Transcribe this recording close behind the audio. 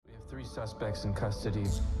suspects in custody,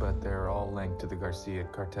 but they're all linked to the Garcia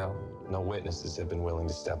cartel. No witnesses have been willing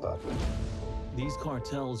to step up. These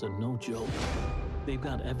cartels are no joke. They've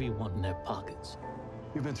got everyone in their pockets.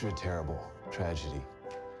 You've been through a terrible tragedy.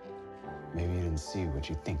 Maybe you didn't see what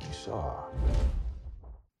you think you saw.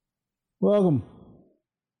 Welcome.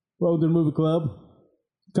 Welcome to the movie club.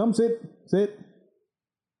 Come sit.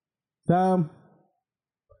 Time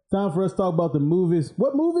for us to talk about the movies.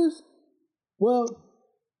 What movies? Well,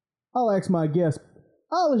 I'll ask my guest,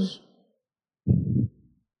 Alish,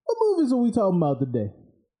 what movies are we talking about today?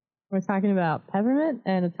 We're talking about Peppermint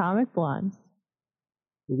and Atomic Blonde.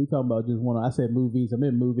 What we talking about? Just one. I said movies. I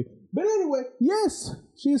meant movie. But anyway, yes,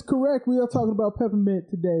 she is correct. We are talking about Peppermint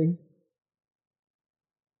today.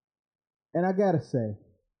 And I gotta say,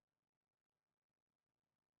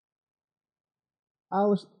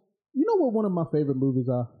 Alice, you know what one of my favorite movies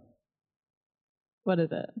are? What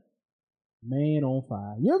is it? Man on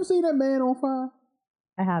Fire. You ever seen that Man on Fire?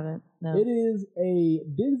 I haven't, no. It is a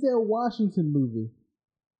Denzel Washington movie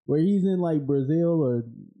where he's in like Brazil or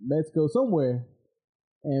Mexico, somewhere.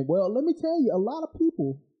 And well, let me tell you, a lot of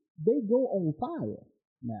people, they go on fire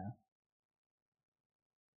now.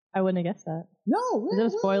 I wouldn't have guessed that. No. Is it a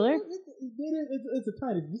spoiler? It's a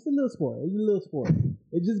tiny, just a little spoiler. It's a little spoiler.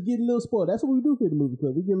 It just get a little spoiler. That's what we do here in the movie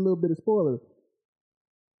club. We get a little bit of spoiler.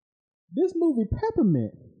 This movie,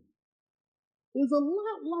 Peppermint, is a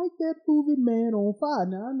lot like that movie Man on Fire.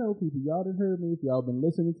 Now, I know people, y'all done heard me, if y'all been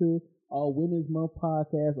listening to our Women's Month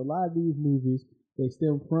podcast, a lot of these movies, they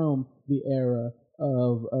stem from the era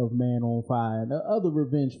of Man on Fire and other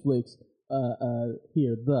revenge flicks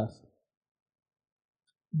here thus.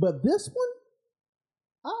 But this one,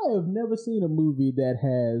 I have never seen a movie that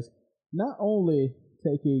has not only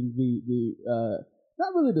taking the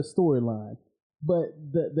not really the storyline, but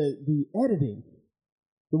the editing,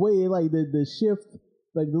 the way like the shift,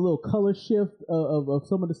 like the little color shift of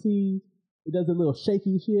some of the scenes, it does a little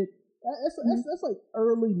shaky shit. That's like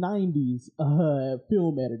early 90s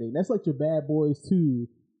film editing. That's like your Bad Boys 2,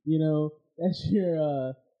 you know. That's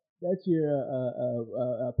your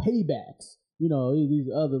Paybacks. You know, these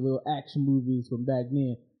other little action movies from back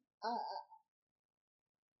then. I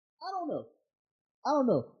don't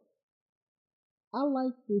know. I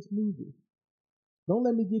like this movie. Don't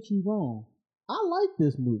let me get you wrong. I like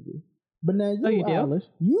this movie. But now you Alice,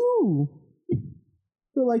 you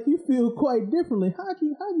feel like you feel quite differently. How do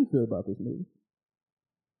you feel about this movie?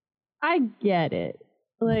 I get it.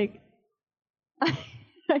 Like,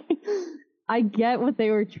 I get what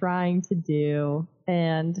they were trying to do,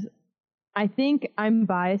 and I think I'm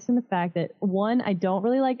biased in the fact that, one, I don't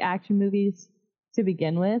really like action movies to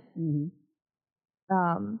begin with. Mm-hmm.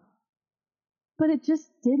 But it just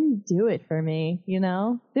didn't do it for me, you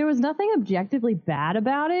know? There was nothing objectively bad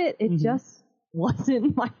about it. It just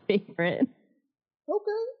wasn't my favorite.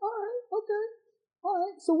 Okay, all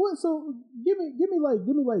right. So give me like,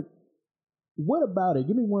 what about it?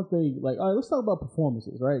 Give me one thing. Like, all right, let's talk about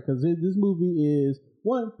performances, right? Because this movie is,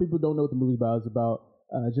 one, people don't know what the movie's about. It's about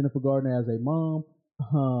Jennifer Gardner as a mom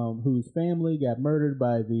whose family got murdered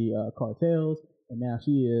by the cartels, and now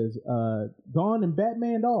she is gone and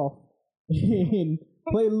Batmaned off and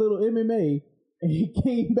played a little MMA, and he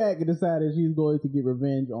came back and decided she's going to get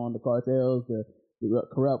revenge on the cartels, the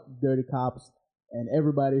corrupt, dirty cops, and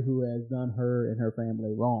everybody who has done her and her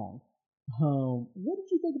family wrong. What did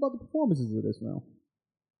you think about the performances of this film?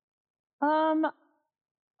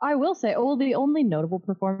 I will say, the only notable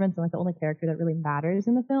performance and like the only character that really matters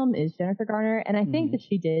in the film is Jennifer Garner, and I think that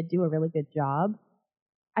she did do a really good job.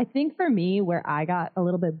 I think for me, where I got a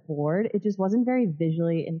little bit bored, it just wasn't very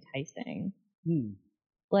visually enticing.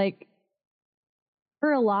 Like,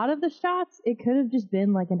 for a lot of the shots, it could have just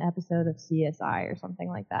been like an episode of CSI or something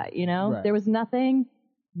like that, you know? Right. There was nothing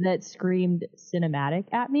that screamed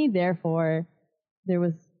cinematic at me, therefore,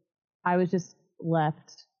 I was just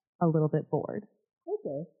left a little bit bored.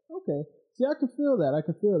 Okay. See, I can feel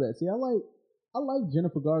that. See, I like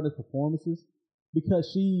Jennifer Garner's performances because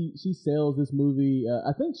she sells this movie.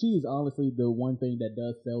 I think she is honestly the one thing that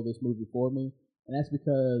does sell this movie for me, and that's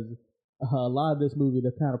because a lot of this movie,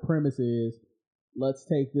 the kind of premise is, let's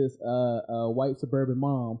take this white suburban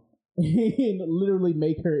mom and literally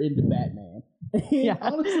make her into Batman. And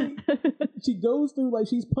honestly, she goes through, like,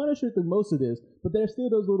 she's Punisher through most of this, but there's still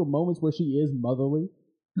those little moments where she is motherly.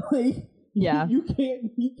 Like, you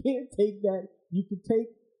can't take that. You can take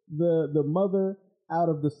the mother out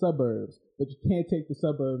of the suburbs, but you can't take the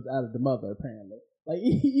suburbs out of the mother, apparently. Like,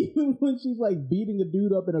 even when she's like beating a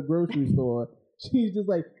dude up in a grocery store, she's just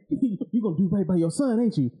like, you gonna do right by your son,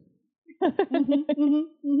 ain't you?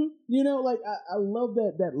 You know, like, I love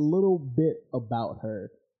that little bit about her.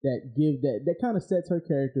 that kind of sets her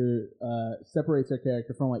character, separates her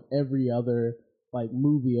character from like every other like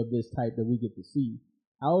movie of this type that we get to see.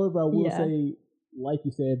 However, I will say, like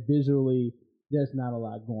you said, visually, there's not a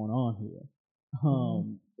lot going on here.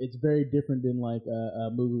 It's very different than like a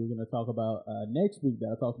movie we're going to talk about next week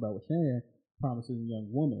that I talked about with Sharon, Promising Young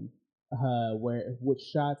Woman, which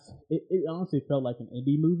shots, it honestly felt like an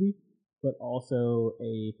indie movie, but also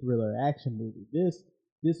a thriller action movie.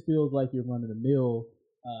 This feels like your run of the mill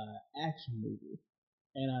action movie,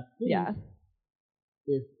 and I think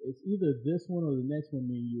if it's either this one or the next one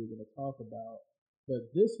me and you are going to talk about,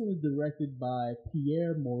 but this one is directed by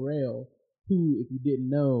Pierre Morel, who, if you didn't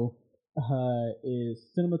know,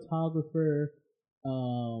 is cinematographer,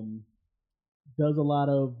 does a lot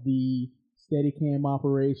of the Steadicam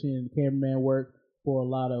operation, cameraman work for a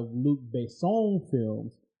lot of Luc Besson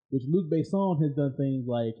films, which Luc Besson has done things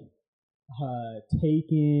like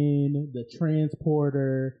Taken, The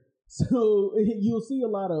Transporter. So you'll see a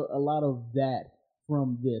lot of that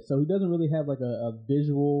from this. So he doesn't really have like a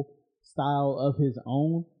visual style of his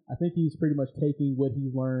own. I think he's pretty much taking what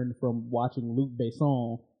he's learned from watching Luc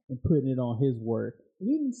Besson and putting it on his work. And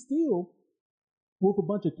even still, with a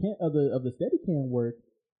bunch of the Steadicam work,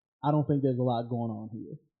 I don't think there's a lot going on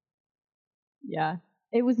here. Yeah,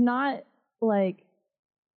 it was not like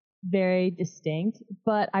very distinct,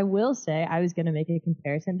 but I will say, I was going to make a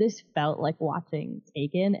comparison. This felt like watching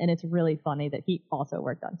Taken, and it's really funny that he also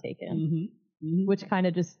worked on Taken, which kind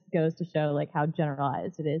of just goes to show like how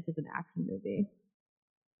generalized it is as an action movie.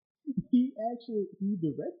 He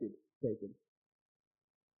directed Taken.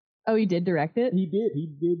 Oh, he did direct it? He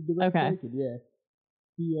did direct Taken, yeah.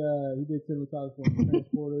 He did cinematography for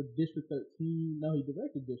Transporter, District 13. No, he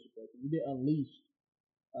directed District 13. He did Unleashed,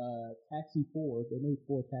 Taxi 4. They made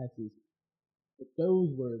 4 taxis. But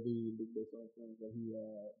those were the big films that he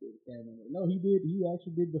did camera. No, he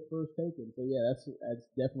actually did the first Taken. So yeah, that's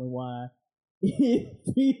definitely why it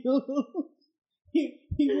feels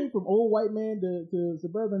he went from old white man to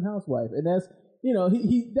suburban housewife. And that's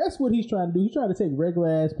that's what he's trying to do. He's trying to take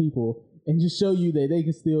regular ass people and just show you that they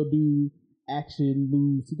can still do action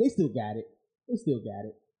moves. They still got it.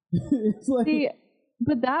 It's like, see,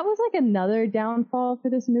 but that was like another downfall for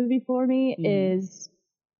this movie for me is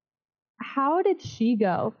how did she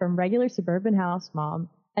go from regular suburban house mom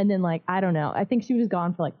and then like, I don't know, I think she was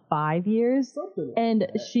gone for like 5 years and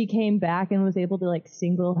she came back and was able to like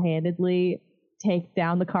single-handedly take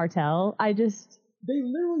down the cartel. They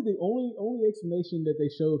literally, the only explanation that they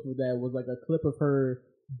showed for that was like a clip of her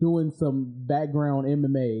doing some background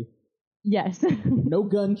MMA. Yes. No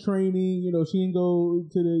gun training, she didn't go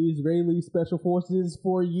to the Israeli special forces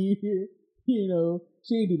for a year, she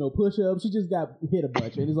didn't do no push-ups, she just got hit a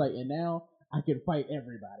bunch, and it's like, and now I can fight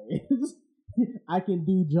everybody. I can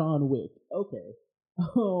do John Wick. Okay.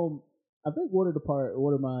 I think one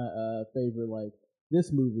of my favorite, like,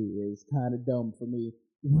 this movie is kind of dumb for me,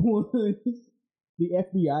 was the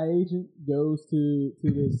FBI agent goes to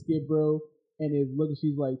the Skid Row and is looking,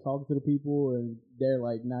 she's like talking to the people and they're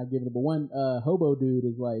like not giving it. But one hobo dude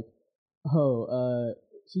is like,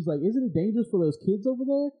 she's like, isn't it dangerous for those kids over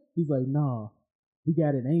there? He's like, nah, we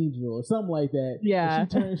got an angel or something like that. Yeah.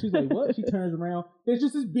 And she's like, what? She turns around. There's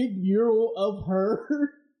just this big mural of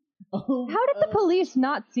her. How did the police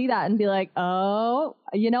not see that and be like, oh,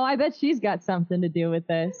 I bet she's got something to do with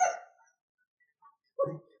this?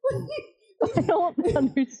 I don't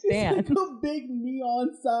understand. It's like a big neon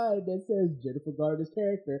sign that says Jennifer Garner's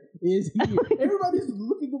character is here. Everybody's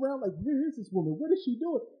looking around like, where is this woman? What is she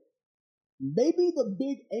doing? Maybe the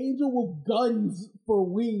big angel with guns for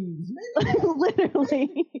wings.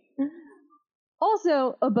 Literally.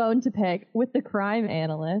 Also, a bone to pick with the crime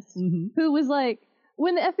analyst who was like,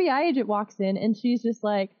 when the FBI agent walks in and she's just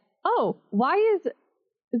like, oh, why is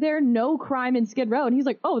there no crime in Skid Row? And he's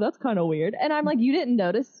like, oh, that's kind of weird. And I'm like, you didn't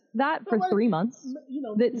notice that for 3 months?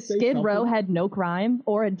 That Skid Row had no crime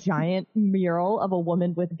or a giant mural of a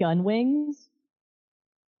woman with gun wings?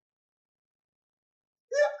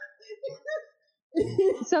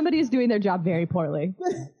 Somebody's doing their job very poorly.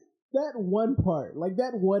 That one part, like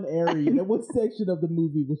that one area, that one section of the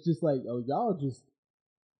movie was just like, oh, y'all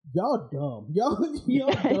dumb. Y'all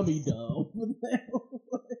dummy dumb.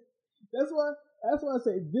 That's why I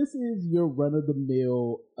say this is your run of the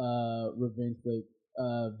mill revenge flick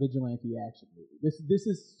vigilante action movie. This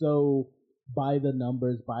is so by the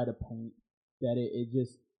numbers, by the paint that it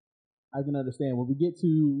just, I can understand when we get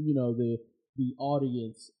to the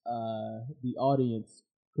audience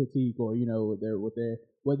critique or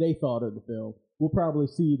what they thought of the film. We'll probably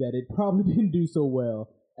see that it probably didn't do so well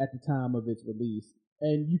at the time of its release,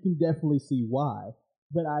 and you can definitely see why.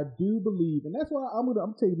 But I do believe, and that's why I'm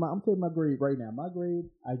telling you my grade right now. My grade,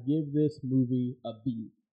 I give this movie a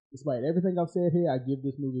B. Despite everything I've said here, I give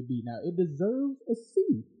this movie a B. Now it deserves a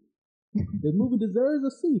C. The movie deserves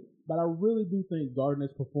a C, but I really do think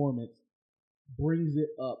Gardner's performance brings it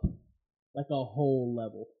up like a whole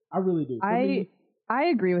level. I really do. I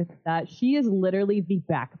agree with that. She is literally the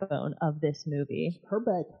backbone of this movie. Her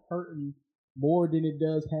back hurting more than it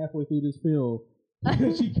does halfway through this film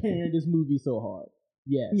because she carried this movie so hard.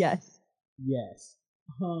 Yes.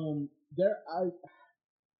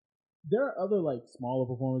 There are other like smaller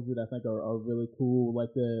performances that I think are really cool.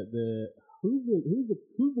 Like the who's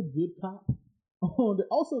the good cop?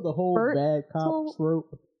 Also the whole Bert bad cop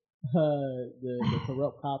trope. The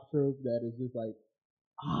corrupt cop trope that is just like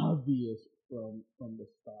obvious from the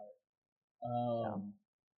start.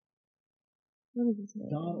 What is his name?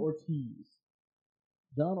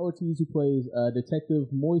 John Ortiz, who plays Detective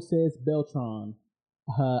Moises Beltran.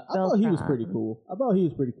 I thought he was pretty cool.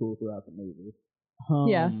 Throughout the movie.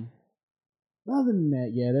 Yeah. Other than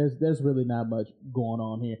that, yeah, there's really not much going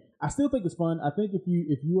on here. I still think it's fun. I think if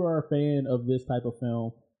you are a fan of this type of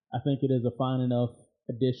film, I think it is a fine enough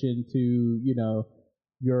addition to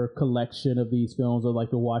your collection of these films, or like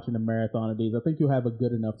to watching a marathon of these. I think you'll have a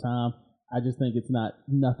good enough time. I just think it's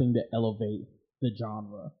nothing to elevate the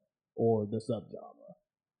genre or the subgenre.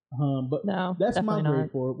 But no, that's my grade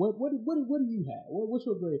not. for it. What do you have? What's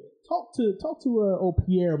your grade? Talk to old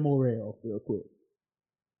Pierre Morel real quick.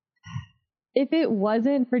 If it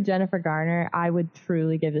wasn't for Jennifer Garner, I would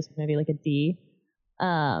truly give this movie like a D.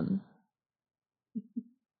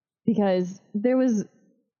 Because there was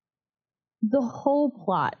the whole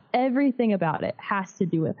plot, everything about it has to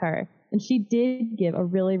do with her. And she did give a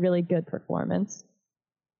really, really good performance.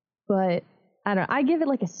 But I don't know, I give it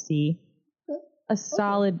like a C. A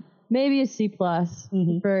solid, maybe a C plus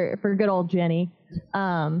for good old Jenny.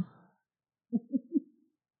 But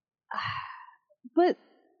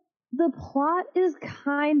the plot is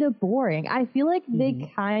kind of boring. I feel like they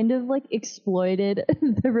kind of like exploited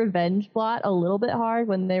the revenge plot a little bit hard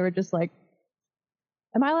when they were just like,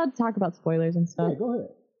 am I allowed to talk about spoilers and stuff? Yeah, go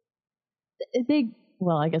ahead.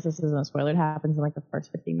 Well, I guess this isn't a spoiler. It happens in like the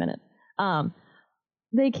first 15 minutes.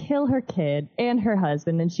 They kill her kid and her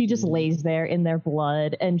husband, and she just lays there in their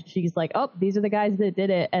blood, and she's like, oh, these are the guys that did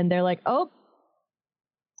it. And they're like, oh,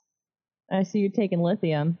 I see you're taking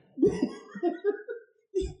lithium.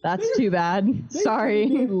 That's too bad. Sorry.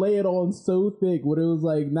 They did lay it on so thick when it was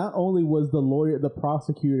like, not only was the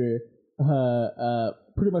prosecutor,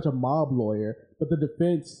 pretty much a mob lawyer, but the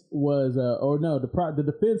defense was, the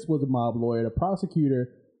defense was a mob lawyer. The prosecutor,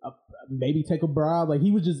 maybe take a bribe. Like,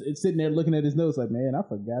 he was just sitting there looking at his notes like, man, I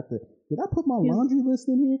forgot did I put my laundry list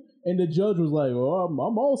in here? And the judge was like, oh,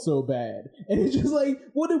 I'm also bad. And it's just like,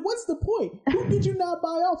 well, then what's the point? Who did you not buy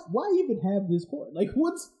off? Why even have this court? Like,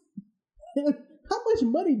 how much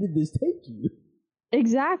money did this take you?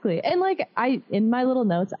 Exactly. And like, in my little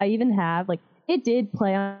notes, I even have like, it did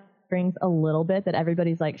play on strings a little bit that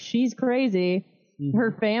everybody's like, she's crazy.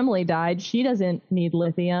 Her family died. She doesn't need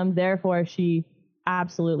lithium. Therefore, she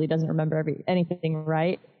absolutely doesn't remember anything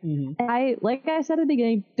right. I, like I said at the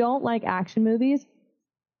beginning, don't like action movies.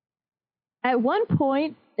 At one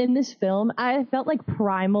point in this film, I felt like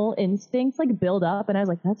primal instincts like build up, and I was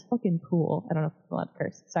like, that's fucking cool. I don't know if I'm allowed to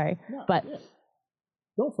curse. Sorry. No, but yeah.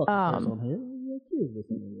 Don't fucking curse on here. Your kids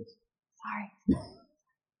listening to this.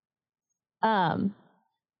 Sorry.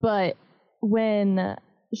 But when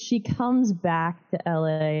she comes back to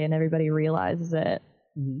LA and everybody realizes it,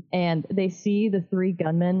 and they see the 3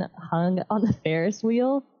 gunmen hung on the Ferris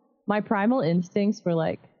wheel, my primal instincts were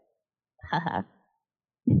like, haha,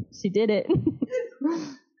 she did it.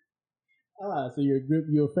 So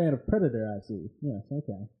you're a fan of Predator, I see. Yes,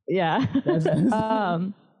 okay. Yeah.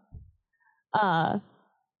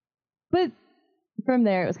 But from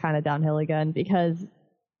there it was kind of downhill again, because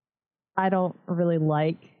I don't really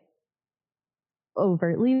like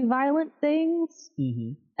overtly violent things.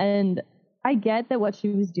 And I get that what she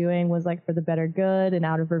was doing was like for the better good and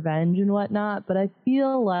out of revenge and whatnot, but I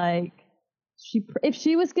feel like if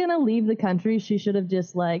she was gonna leave the country, she should have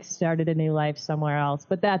just like started a new life somewhere else.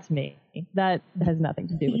 But that's me. That has nothing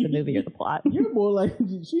to do with the movie or the plot. You're more like,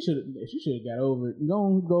 she should have got over it.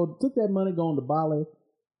 Go took that money, going to Bali,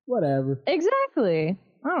 whatever. Exactly.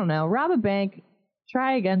 I don't know. Rob a bank,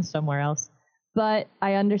 try again somewhere else. But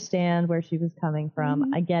I understand where she was coming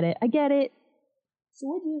from. I get it. So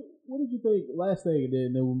what did you think? Last thing,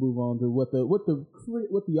 and then we'll move on to what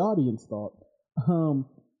the audience thought.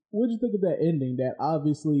 What did you think of that ending? That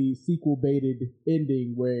obviously sequel baited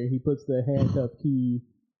ending where he puts the handcuff key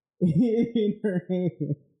in her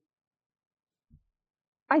hand.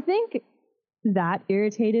 I think that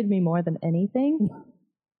irritated me more than anything.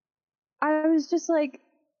 I was just like,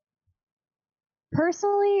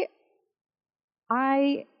 personally,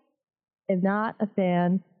 I am not a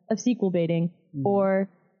fan of sequel baiting or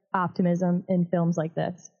optimism in films like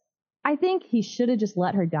this. I think he should have just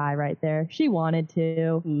let her die right there. She wanted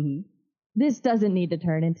to. Mm-hmm. This doesn't need to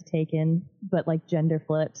turn into Taken, but like gender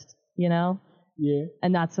flipped, you know? Yeah.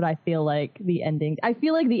 And that's what I feel like the ending. I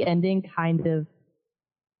feel like the ending kind of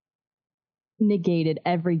negated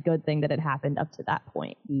every good thing that had happened up to that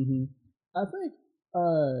point. Mm-hmm. I think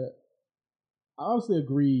I honestly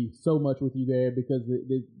agree so much with you there because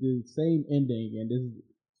the same ending, and this is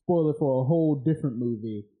spoiler for a whole different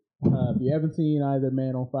movie. If you haven't seen either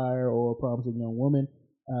Man on Fire or Promising Young Woman,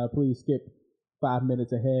 please skip 5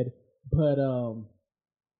 minutes ahead. But all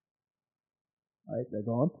right, they're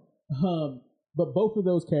gone. But both of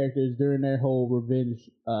those characters during their whole revenge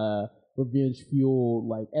fueled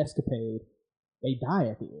like escapade, they die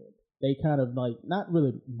at the end. They kind of like not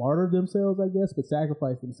really martyr themselves, I guess, but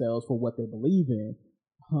sacrifice themselves for what they believe in.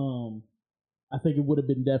 I think it would have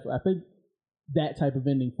been I think that type of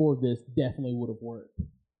ending for this definitely would have worked.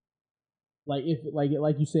 Like if like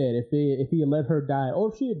you said, if he had let her die, or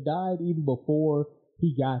if she had died even before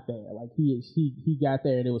he got there, like he got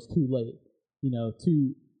there and it was too late,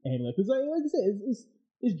 to handle it. Because like I said,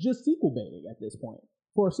 it's just sequel baiting at this point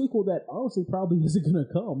for a sequel that honestly probably isn't gonna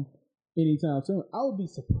come anytime soon. I would be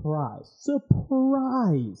surprised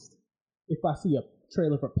if I see a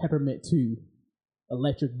trailer for Peppermint 2,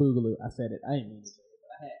 Electric Boogaloo. I said it. I didn't mean to say it, but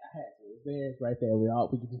I had to. It's there. It's right there.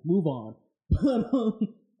 We can just move on. But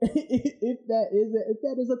if that is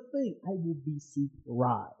a thing, I will be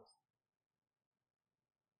surprised.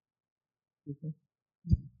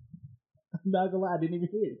 I'm not gonna lie, I didn't even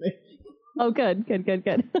hear anything. Oh, good.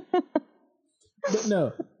 But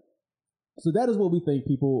no. So that is what we think,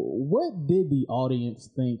 people. What did the audience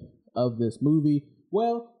think of this movie?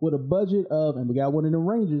 Well, with a budget of, and we got one in the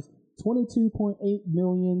ranges, $22.8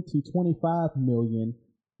 million to $25 million,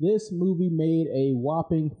 this movie made a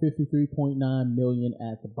whopping $53.9 million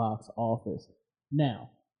at the box office. Now,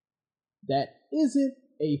 that isn't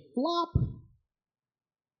a flop,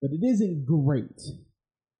 but it isn't great,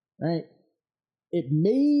 right? It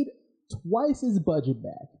made twice its budget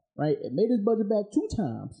back, right? It made its budget back 2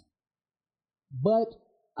 times. But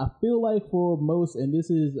I feel like for most, and this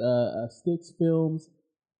is Styx Films,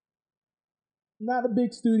 not a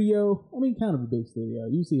big studio. I mean, kind of a big studio.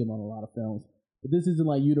 You see them on a lot of films. But this isn't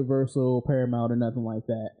like Universal, Paramount, or nothing like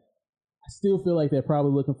that. I still feel like they're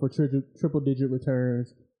probably looking for triple-digit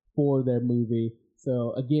returns for their movie.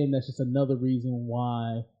 So, again, that's just another reason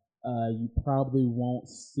why you probably won't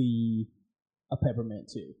see a Peppermint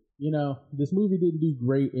 2. This movie didn't do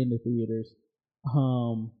great in the theaters.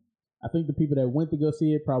 I think the people that went to go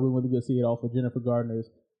see it probably went to go see it off of Jennifer Gardner's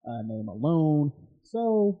name alone.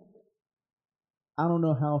 So, I don't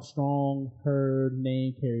know how strong her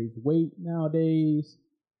name carries weight nowadays.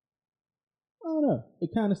 I don't know.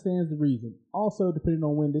 It kind of stands to reason. Also, depending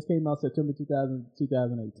on when this came out, September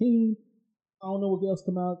 2018. I don't know what else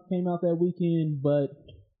came out that weekend, but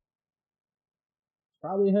it's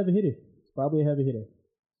probably a heavy hitter.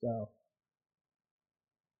 So,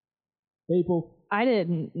 people. I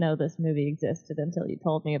didn't know this movie existed until you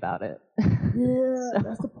told me about it. Yeah,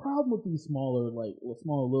 that's the problem with these smaller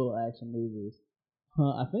little action movies.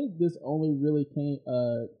 I think this only really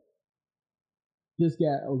this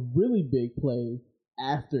got a really big play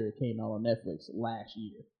after it came out on Netflix last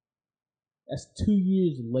year. That's 2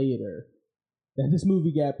 years later that this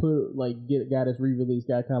movie got got its re-release,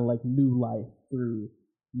 got kind of like new life through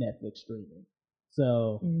Netflix streaming.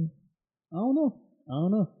 So I don't know.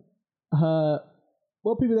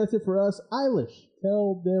 Well, people, that's it for us. Eilish,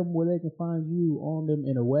 tell them where they can find you on them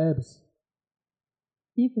interwebs.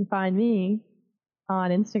 You can find me on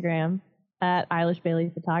Instagram at Eilish Bailey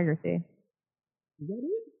Photography. Is that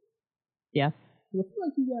it? Yeah. I feel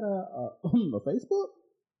like you got a Facebook?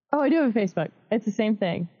 Oh, I do have a Facebook. It's the same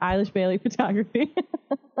thing. Eilish Bailey Photography.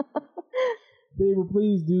 People,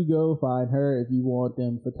 please do go find her if you want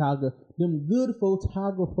them good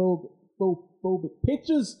photophobic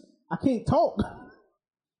pictures. I can't talk.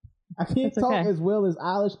 I can't talk as well as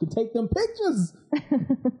Eilish can take them pictures.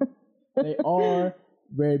 They are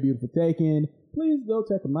very beautiful taken. Please go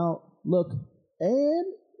check them out, look,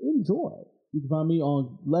 and enjoy. You can find me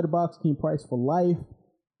on Letterboxd, King Price for Life,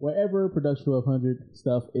 wherever Production 1200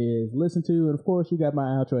 stuff is listened to. And of course, you got my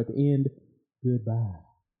outro at the end. Goodbye.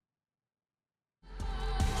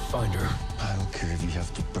 Find her. I don't care if you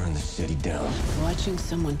have to burn the city down. Watching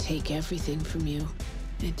someone take everything from you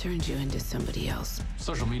It turned you into somebody else.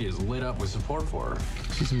 Social media is lit up with support for her.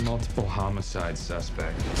 She's a multiple homicide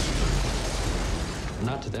suspect.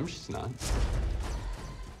 Not to them, she's not.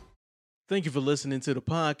 Thank you for listening to the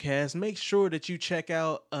podcast. Make sure that you check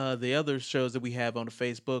out the other shows that we have on the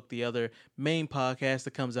Facebook, the other main podcast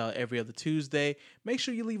that comes out every other Tuesday. Make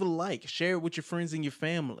sure you leave a like, share it with your friends and your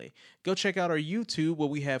family. Go check out our YouTube where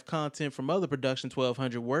we have content from other Production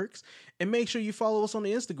 1200 works. And make sure you follow us on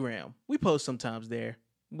the Instagram. We post sometimes there.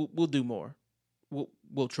 We'll do more.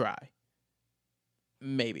 We'll try.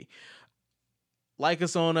 Maybe. Like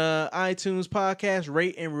us on iTunes podcast,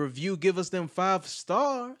 rate and review. Give us them 5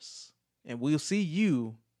 stars. And we'll see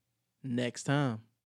you next time.